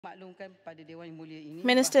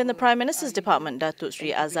Minister in the Prime Minister's Department, Datuk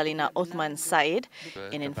Seri Azalina Othman said,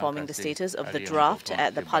 in informing the status of the draft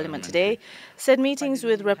at the Parliament today, said meetings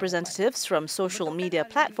with representatives from social media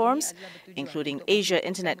platforms, including Asia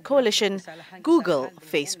Internet Coalition, Google,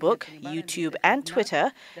 Facebook, YouTube and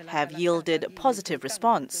Twitter, have yielded positive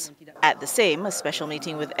response. At the same, a special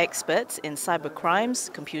meeting with experts in cyber crimes,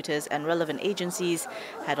 computers and relevant agencies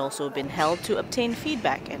had also been held to obtain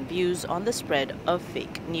feedback and views on the spread of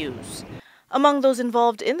fake news. Among those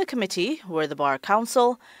involved in the committee were the Bar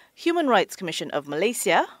Council, Human Rights Commission of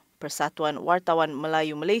Malaysia, Persatuan Wartawan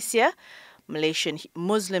Melayu Malaysia, Malaysian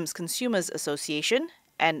Muslims Consumers Association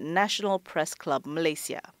and National Press Club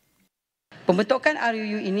Malaysia. Pembentukan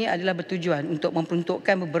RUU ini adalah bertujuan untuk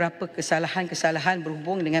memperuntukkan beberapa kesalahan-kesalahan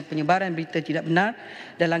berhubung dengan penyebaran berita tidak benar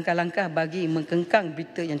dan langkah-langkah bagi mengkengkang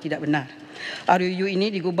berita yang tidak benar. RUU ini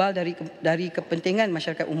digubal dari kepentingan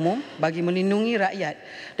masyarakat umum bagi melindungi rakyat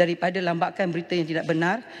daripada lambakan berita yang tidak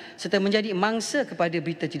benar serta menjadi mangsa kepada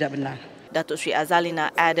berita tidak benar. Datuk Seri Azalina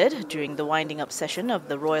added during the winding-up session of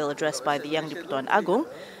the royal address by the Yang di-Pertuan Agong,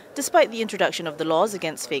 despite the introduction of the laws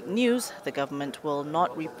against fake news, the government will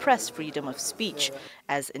not repress freedom of speech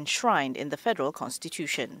as enshrined in the federal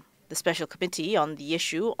constitution. The Special Committee on the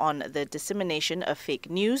issue on the dissemination of fake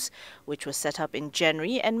news, which was set up in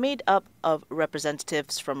January and made up of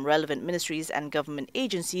representatives from relevant ministries and government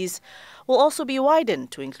agencies, will also be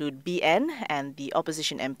widened to include BN and the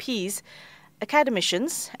opposition MPs,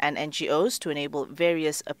 academicians and NGOs to enable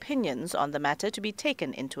various opinions on the matter to be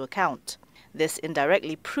taken into account. This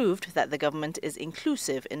indirectly proved that the government is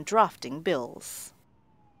inclusive in drafting bills.